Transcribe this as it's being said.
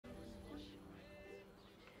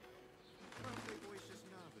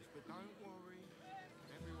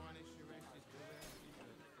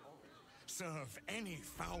serve any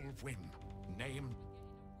foul whim. Name.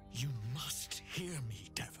 You must hear me,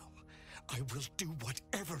 devil. I will do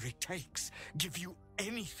whatever it takes. Give you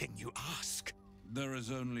anything you ask. There is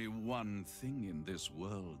only one thing in this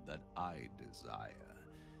world that I desire.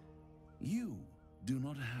 You do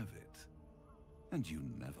not have it, and you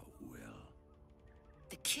never will.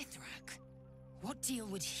 The Kith'rak. What deal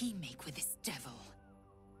would he make with this devil?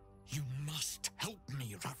 You must help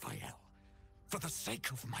me, Raphael. For the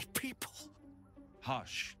sake of my people.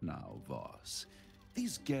 Hush now, Voss.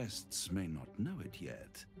 These guests may not know it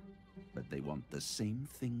yet, but they want the same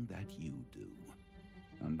thing that you do.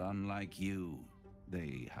 And unlike you,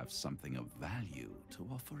 they have something of value to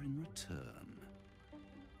offer in return.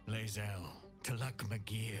 Lae'zel, Kith'rak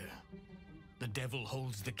Magir. The devil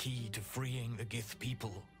holds the key to freeing the Gith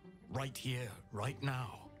people. Right here, right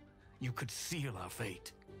now. You could seal our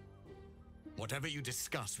fate. Whatever you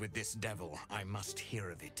discuss with this devil, I must hear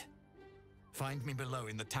of it. Find me below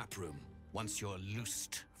in the tap room, once you're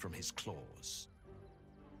loosed from his claws.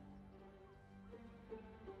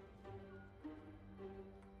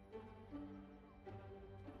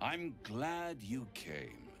 I'm glad you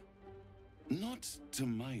came. Not to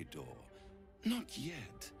my door, not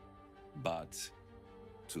yet, but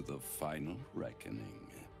to the final reckoning.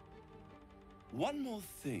 One more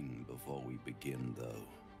thing before we begin, though.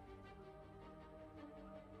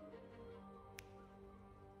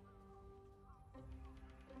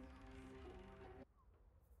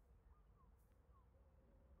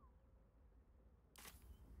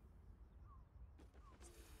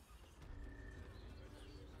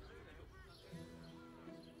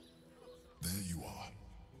 There you are.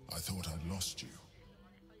 I thought I'd lost you.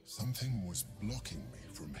 Something was blocking me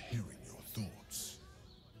from hearing your thoughts.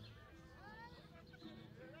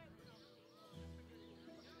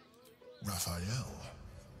 Raphael.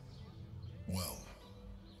 Well,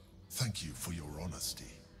 thank you for your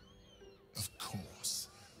honesty. Of course,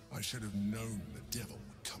 I should have known the devil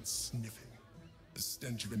would come sniffing. The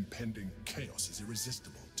stench of impending chaos is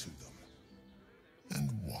irresistible to them.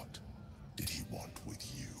 And what did he want with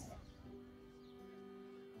you?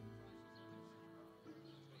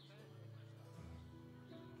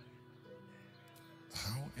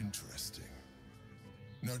 How interesting.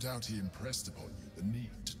 No doubt he impressed upon you the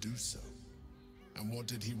need to do so. And what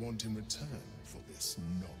did he want in return for this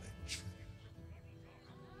knowledge?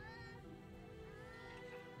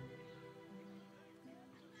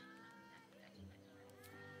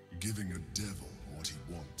 Giving a devil what he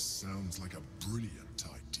wants sounds like a brilliant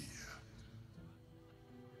idea.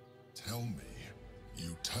 Tell me,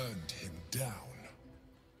 you turned him down.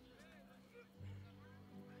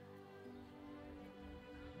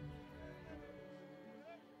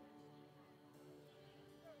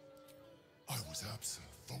 I was absent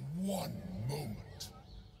for one moment.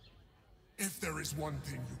 If there is one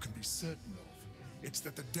thing you can be certain of, it's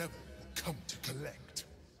that the devil will come to collect.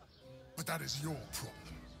 But that is your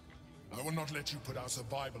problem. I will not let you put our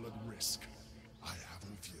survival at risk. I have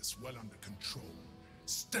Orpheus well under control.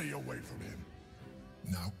 Stay away from him.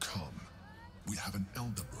 Now come. We have an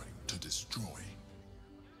Elder Brain to destroy.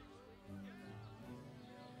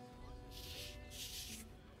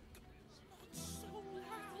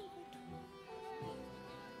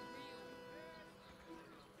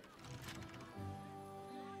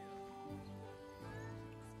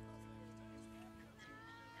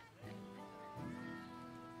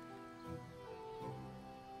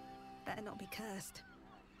 Better not be cursed.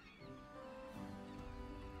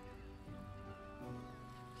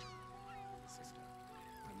 Sister,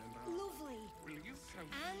 remember? Lovely. Will you tell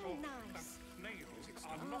And Saul nice. that snails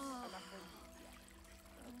are not allowed?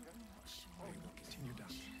 I will continue down.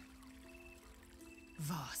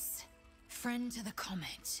 Voss, friend to the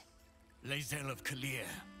comet. Lae'zel of Kalir,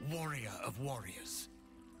 warrior of warriors.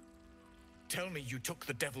 Tell me you took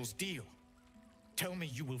the devil's deal. Tell me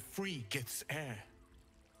you will free Gith's heir.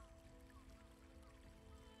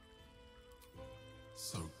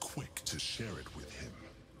 So quick to share it with him.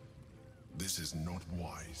 This is not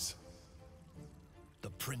wise. The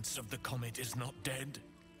Prince of the Comet is not dead.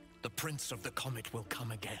 The Prince of the Comet will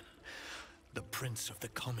come again. The Prince of the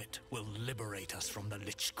Comet will liberate us from the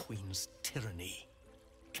Lich Queen's tyranny.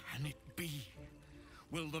 Can it be?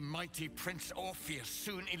 Will the mighty Prince Orpheus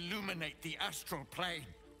soon illuminate the astral plane?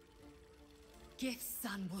 Gith's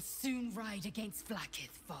son will soon ride against Kith'rak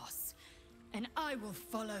Voss, and I will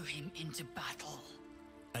follow him into battle.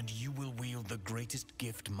 And you will wield the greatest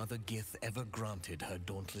gift Mother Gith ever granted her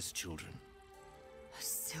dauntless children. A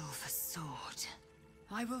silver sword.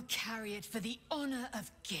 I will carry it for the honor of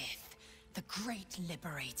Gith, the great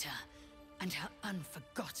liberator, and her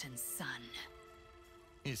unforgotten son.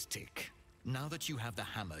 Istik, Now that you have the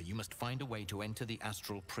hammer, you must find a way to enter the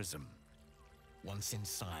Astral Prism. Once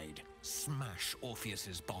inside, smash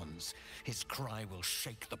Orpheus's bonds. His cry will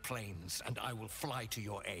shake the plains, and I will fly to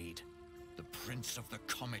your aid. The Prince of the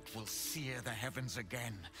Comet will sear the heavens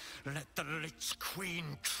again. Let the Lich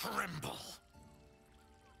Queen tremble.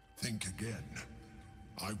 Think again.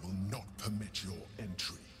 I will not permit your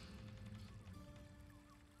entry.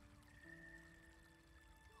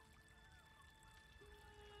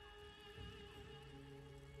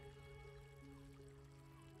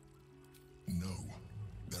 No,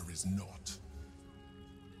 there is not.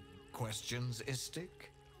 Questions,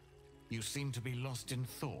 Istik? You seem to be lost in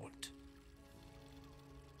thought.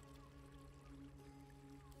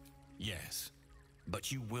 Yes,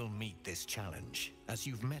 but you will meet this challenge, as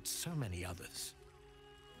you've met so many others.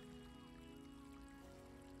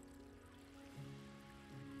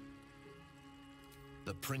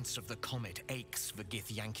 The Prince of the Comet aches for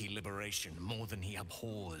githyanki liberation more than he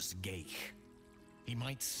abhors Geich. He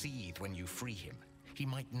might seethe when you free him. He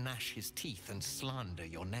might gnash his teeth and slander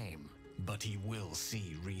your name. But he will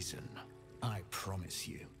see reason. I promise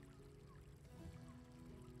you.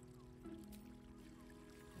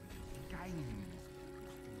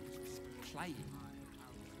 Games. Playing.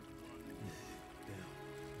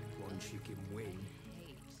 Once you can win.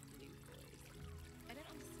 I don't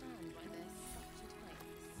understand why they're such a type.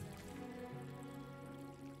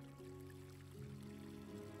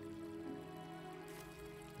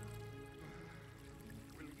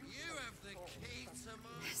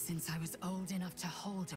 Since I was old enough to hold